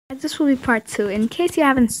This will be part 2. In case you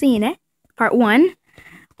haven't seen it, part 1,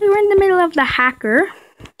 we were in the middle of the hacker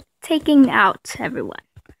taking out everyone.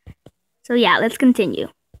 So yeah, let's continue.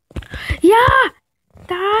 Yeah!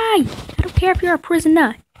 Die! I don't care if you're a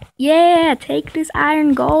prisoner. Yeah, take this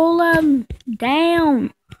iron golem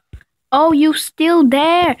down. Oh, you still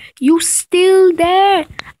there? You still there?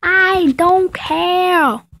 I don't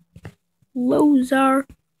care. Loser.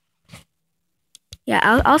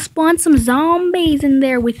 Yeah, I'll spawn some zombies in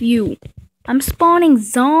there with you. I'm spawning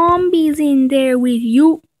zombies in there with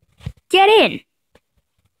you. Get in.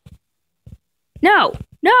 No,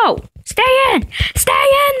 no, stay in. Stay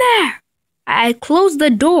in there. I closed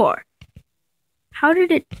the door. How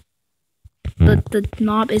did it... The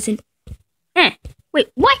knob isn't... Wait,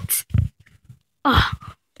 what? Oh,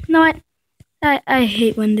 you know what? I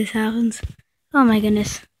hate when this happens. Oh my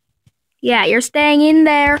goodness. Yeah, you're staying in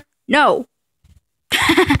there. No.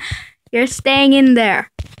 You're staying in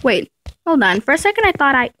there. Wait, hold on. For a second I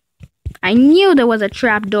thought I knew there was a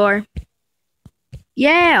trapdoor.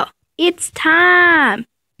 Yeah, it's time.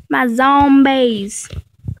 My zombies.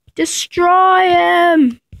 Destroy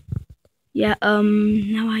him. Yeah,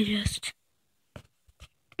 now I just...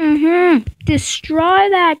 Destroy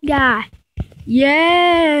that guy.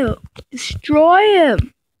 Yeah, destroy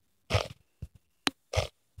him.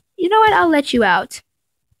 You know what? I'll let you out.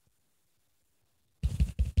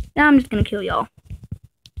 Now I'm just gonna kill y'all.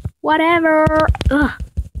 Whatever. Ugh.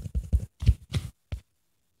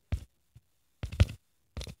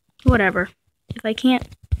 Whatever. If I can't...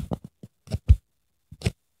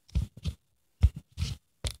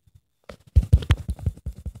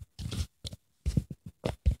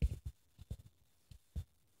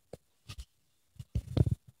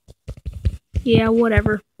 Yeah,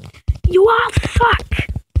 whatever. You all suck!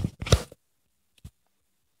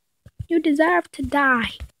 You deserve to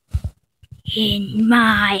die. In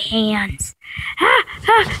my hands. Ha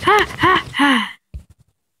ha ha ha ha.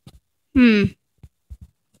 You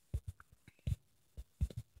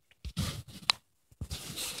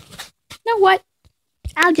know what?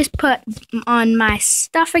 I'll just put on my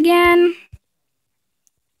stuff again.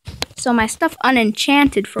 So my stuff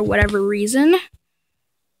unenchanted for whatever reason.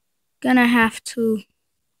 Gonna have to...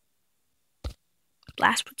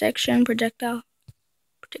 Blast protection, projectile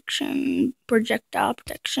protection, projectile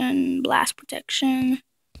protection, blast protection,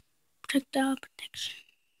 projectile protection.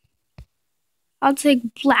 I'll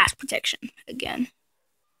take blast protection again.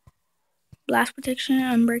 Blast protection,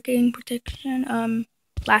 unbreaking protection,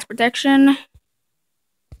 blast protection.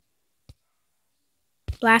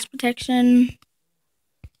 Blast protection.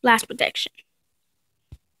 Blast protection.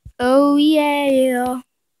 Oh yeah.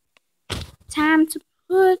 Time to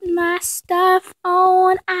put my stuff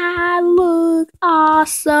on. I look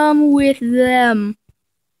awesome with them.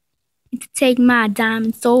 And to take my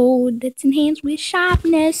diamond sword that's enhanced with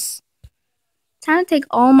sharpness. Time to take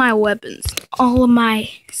all my weapons. All of my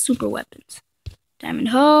super weapons. Diamond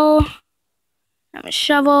hoe. Diamond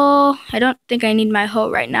shovel. I don't think I need my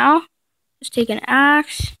hoe right now. Just take an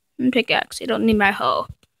axe and pickaxe. I don't need my hoe.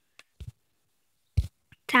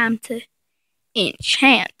 Time to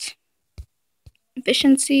enchant.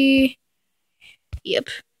 Efficiency. Yep.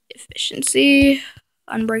 Efficiency.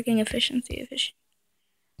 Unbreaking efficiency. Efficiency.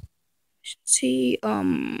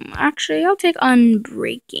 Actually, I'll take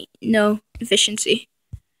unbreaking. No, efficiency.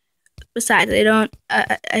 Besides, they don't.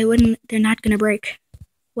 I wouldn't. They're not gonna break.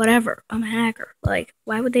 Whatever. I'm a hacker. Like,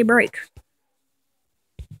 why would they break?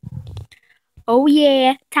 Oh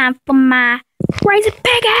yeah, time for my crazy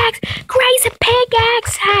pickaxe! Crazy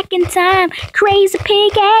pickaxe hacking time! Crazy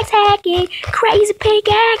pickaxe hacking! Crazy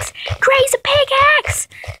pickaxe! Crazy pickaxe!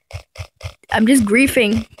 I'm just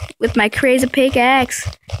griefing with my crazy pickaxe.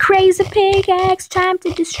 Crazy pickaxe, time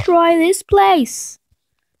to destroy this place.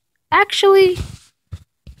 Actually,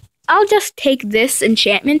 I'll just take this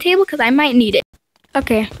enchantment table because I might need it.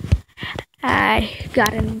 Okay, I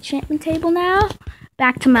got an enchantment table now.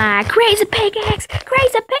 Back to my crazy pickaxe.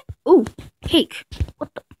 Crazy pick. Ooh, cake. What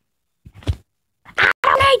the? I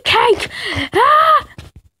don't need cake. Ah!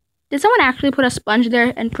 Did someone actually put a sponge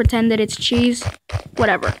there and pretend that it's cheese?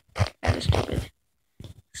 Whatever. That is stupid.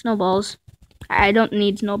 Snowballs. I don't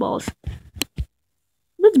need snowballs.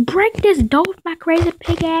 Let's break this door with my crazy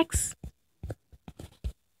pickaxe.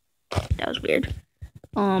 That was weird.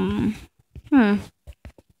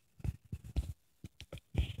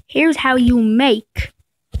 Here's how you make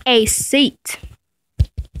a seat.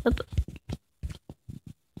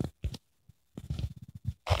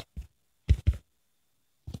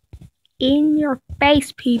 In your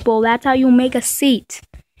face, people. That's how you make a seat.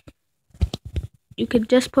 You could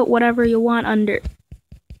just put whatever you want under.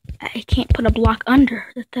 I can't put a block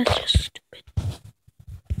under. That's just stupid.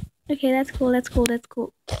 Okay, that's cool. That's cool. That's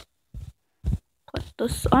cool. Put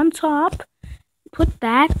this on top. Put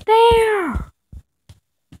that there.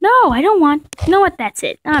 No, I don't want. You know what? That's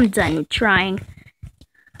it. I'm done trying.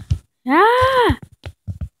 Ah!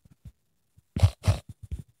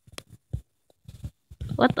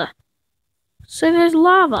 What the? So there's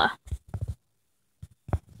lava.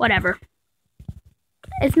 Whatever.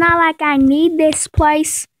 It's not like I need this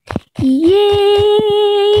place.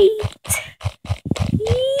 Yeet!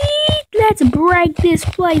 Yeet! Let's break this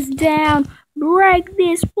place down. Break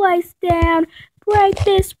this place down. Break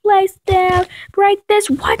this place down. Break this.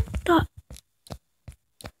 What the?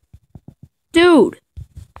 Dude.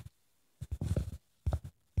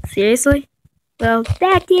 Seriously? Well,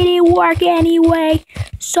 that didn't work anyway,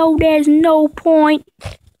 so there's no point.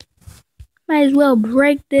 Might as well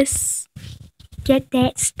break this. Get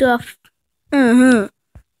that stuff.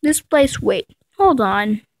 This place, wait. Hold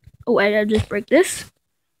on. Oh, I'll just break this.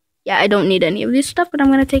 Yeah, I don't need any of this stuff, but I'm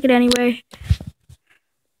gonna take it anyway.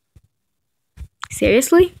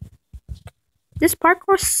 Seriously? This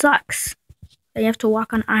parkour sucks. You have to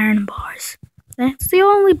walk on iron bars. That's the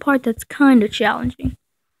only part that's kind of challenging.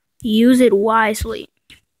 Use it wisely.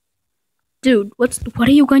 Dude, what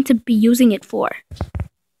are you going to be using it for?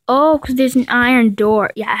 Oh, because there's an iron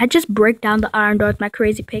door. Yeah, I just break down the iron door with my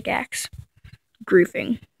crazy pickaxe.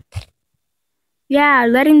 Griefing. Yeah,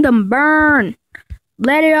 letting them burn.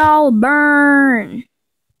 Let it all burn.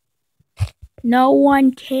 No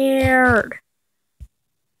one cared.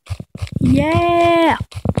 Yeah.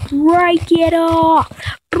 Break it off.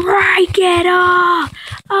 Break it off.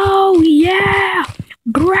 Oh, yeah.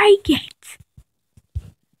 Break it.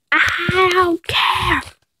 I don't care.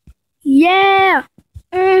 Yeah.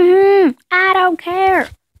 I don't care.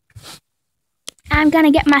 I'm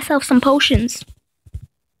gonna get myself some potions.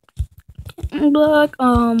 Look,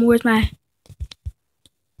 where's my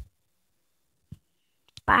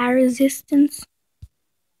fire resistance?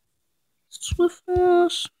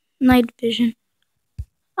 Swiftness, night vision.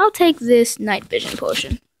 I'll take this night vision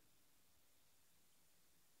potion.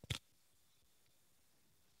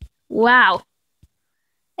 Wow.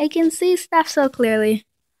 I can see stuff so clearly.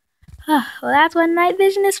 Well, that's what night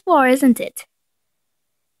vision is for, isn't it?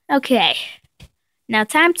 Okay. Now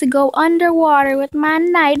time to go underwater with my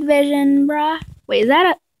night vision, bruh. Wait, is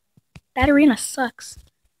that that arena sucks.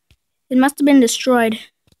 It must have been destroyed.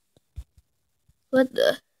 What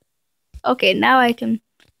the? Okay, now I can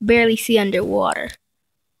barely see underwater.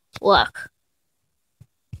 Look.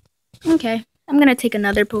 Okay, I'm gonna take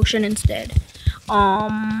another potion instead.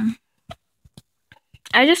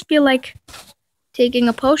 I just feel like taking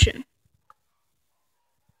a potion.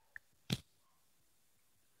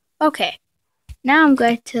 Okay, now I'm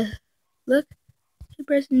going to look.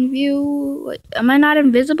 Two-person view. What, am I not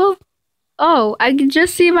invisible? Oh, I can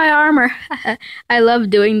just see my armor. I love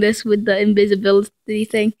doing this with the invisibility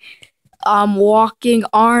thing. Walking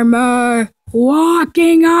armor.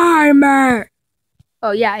 Walking armor.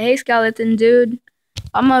 Oh yeah, hey skeleton dude.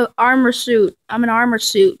 I'm an armor suit. I'm an armor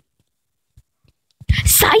suit.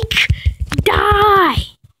 Psych! Die!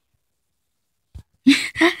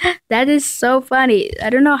 That is so funny. I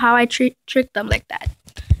don't know how I tricked them like that.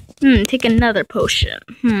 Take another potion.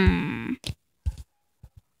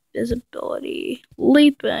 Visibility.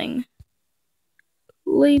 Leaping.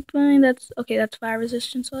 Leaping. That's okay, that's fire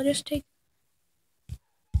resistance, so I'll just take.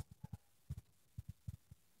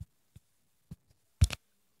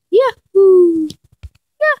 Yahoo!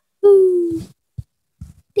 Yahoo!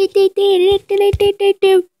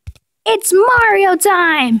 It's Mario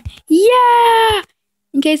time! Yeah!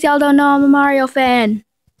 In case y'all don't know, I'm a Mario fan.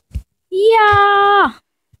 Yeah!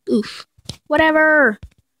 Oof. Whatever.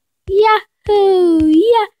 Yahoo!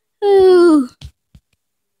 Yahoo!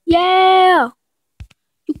 Yeah!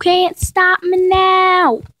 You can't stop me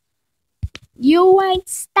now. You ain't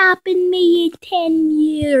stopping me in 10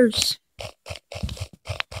 years.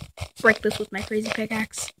 Break this with my crazy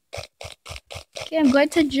pickaxe. Okay, I'm going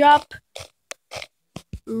to jump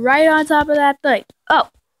right on top of that thing. Oh.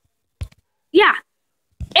 Yeah.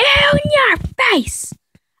 In your face!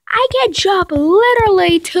 I can jump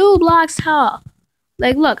literally 2 blocks tall.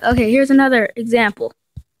 Like, look. Okay, here's another example.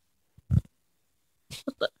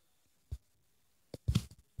 What the?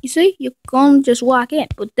 You see? You can just walk in.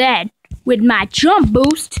 But then, with my jump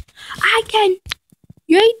boost, I can...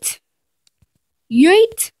 Yeet.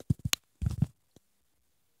 Yeet.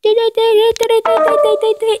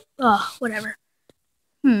 Oh, whatever.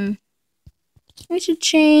 I should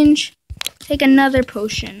change. Take another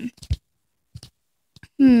potion.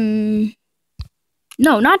 No,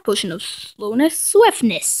 not potion of slowness.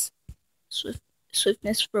 Swiftness.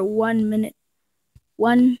 Swiftness for 1 minute.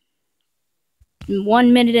 1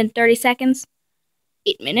 minute and 30 seconds.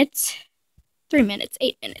 8 minutes. 3 minutes.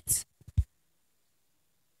 8 minutes.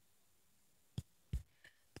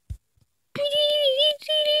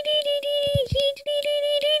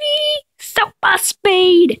 Super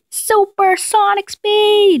speed! Supersonic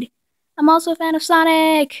speed! I'm also a fan of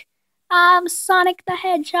Sonic. I'm Sonic the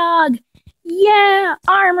Hedgehog. Yeah,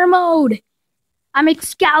 armor mode. I'm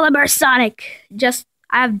Excalibur Sonic. Just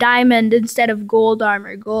I have diamond instead of gold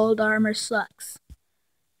armor. Gold armor sucks.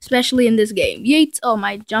 Especially in this game. Yeet! Oh,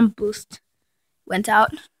 my jump boost went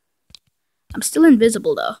out. I'm still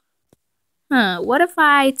invisible though. What if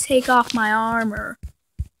I take off my armor?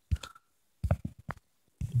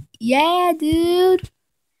 Yeah, dude.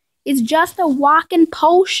 It's just a walking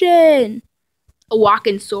potion. A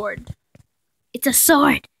walking sword. It's a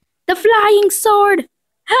sword. The flying sword.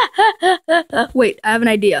 Wait, I have an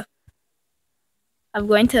idea. I'm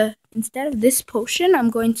going to, instead of this potion, I'm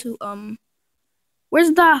going to,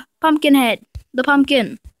 where's the pumpkin head? The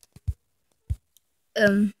pumpkin.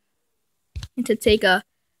 Need to take a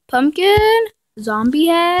pumpkin, zombie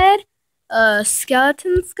head, a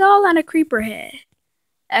skeleton skull, and a creeper head.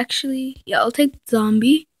 Actually, yeah, I'll take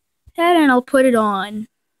zombie head and I'll put it on.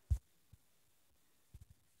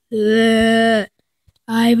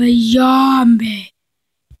 I'm a zombie.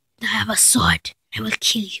 I have a sword. I will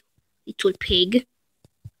kill you, little pig.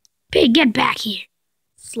 Pig, get back here.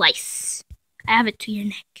 Slice. I have it to your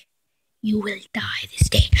neck. You will die this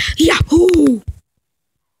day. Yahoo!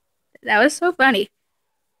 That was so funny.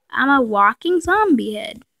 I'm a walking zombie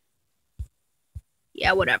head.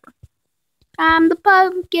 Yeah, whatever. I'm the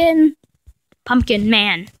pumpkin. Pumpkin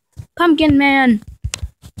man. Pumpkin man.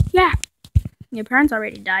 Yeah. Your parents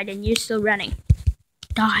already died and you're still running.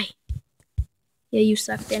 Die. Yeah, you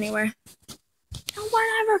sucked anyway. No one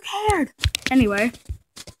ever cared. Anyway.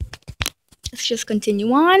 Let's just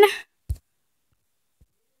continue on.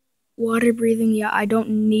 Water breathing. Yeah, I don't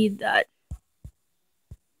need that.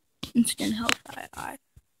 Instant health.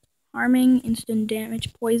 Harming. Instant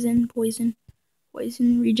damage. Poison. Poison.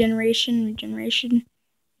 Poison. Regeneration. Regeneration.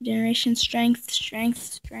 Regeneration. Strength. Strength.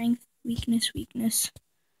 Strength. Weakness. Weakness.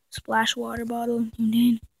 Splash water bottle.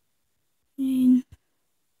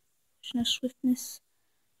 Swiftness.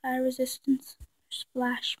 Fire resistance.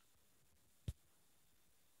 Splash.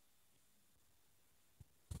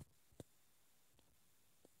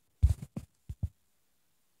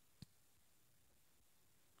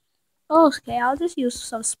 Okay, I'll just use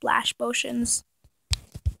some splash potions.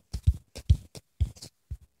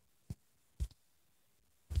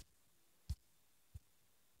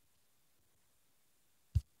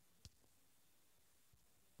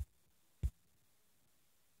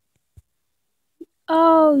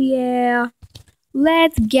 Oh yeah,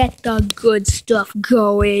 let's get the good stuff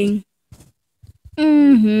going.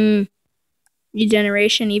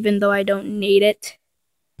 Regeneration, even though I don't need it.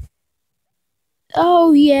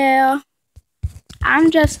 Oh yeah,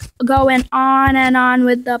 I'm just going on and on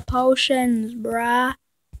with the potions, bruh.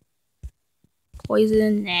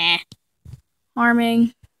 Poison, nah.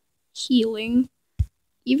 Harming, healing,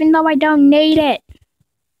 even though I don't need it.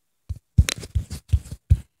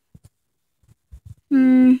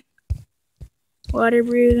 Water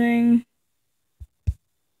breathing.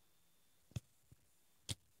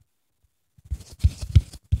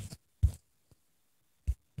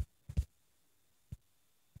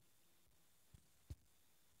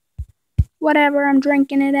 Whatever, I'm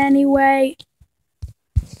drinking it anyway.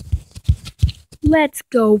 Let's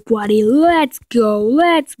go, buddy. Let's go.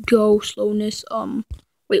 Let's go. Slowness.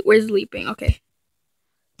 Wait, where's leaping? Okay.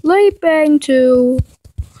 Leaping too.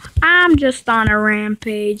 I'm just on a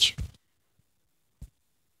rampage.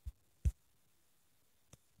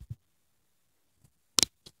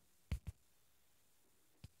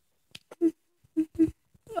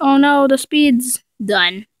 Oh no, the speed's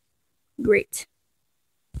done. Great.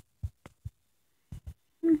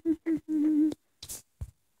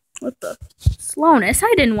 What the? Slowness?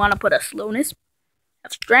 I didn't want to put a slowness. I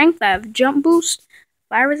have strength, I have jump boost,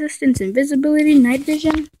 fire resistance, invisibility, night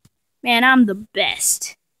vision. Man, I'm the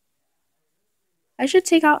best. I should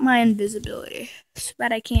take out my invisibility,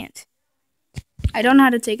 but I can't. I don't know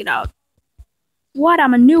how to take it out. What?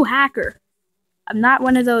 I'm a new hacker. I'm not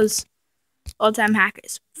one of those old-time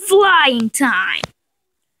hackers. Flying time!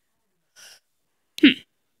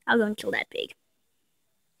 I'll go and kill that pig.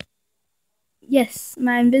 Yes,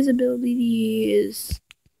 my invisibility is...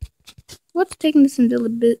 What's taking this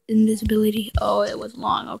invisibility? Oh, it was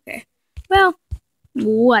long. Okay. Well,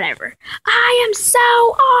 whatever. I am so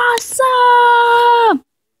awesome!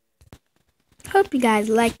 Hope you guys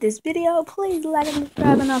liked this video. Please like and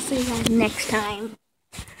subscribe, and I'll see you guys next time.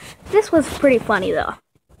 This was pretty funny though.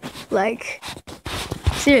 Like,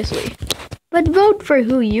 seriously. But vote for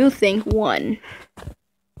who you think won.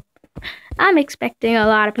 I'm expecting a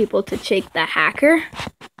lot of people to check the hacker.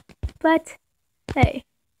 But, hey.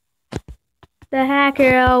 The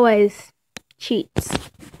hacker always cheats.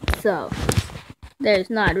 So, there's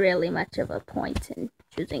not really much of a point in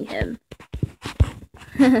choosing him.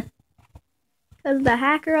 Because the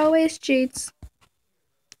hacker always cheats.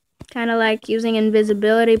 Kind of like using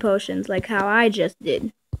invisibility potions, like how I just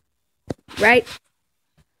did. Right?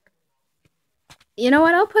 You know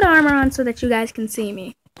what? I'll put armor on so that you guys can see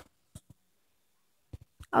me.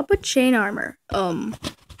 I'll put chain armor.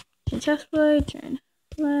 Chestplate, chain.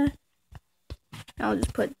 I'll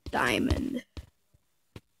just put diamond.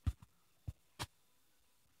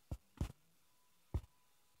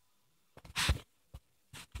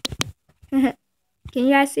 Can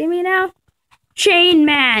you guys see me now? Chain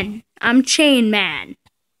man! I'm Chain Man.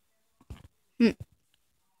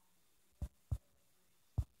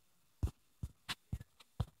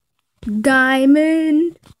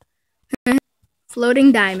 Diamond.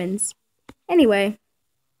 Floating diamonds. Anyway,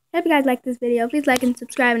 hope you guys like this video. Please like and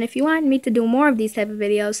subscribe. And if you want me to do more of these type of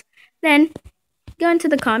videos, then go into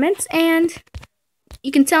the comments and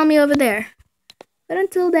you can tell me over there. But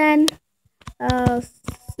until then, I'll see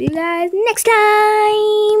you guys next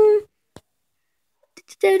time.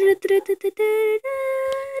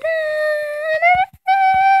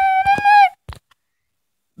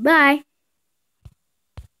 Bye.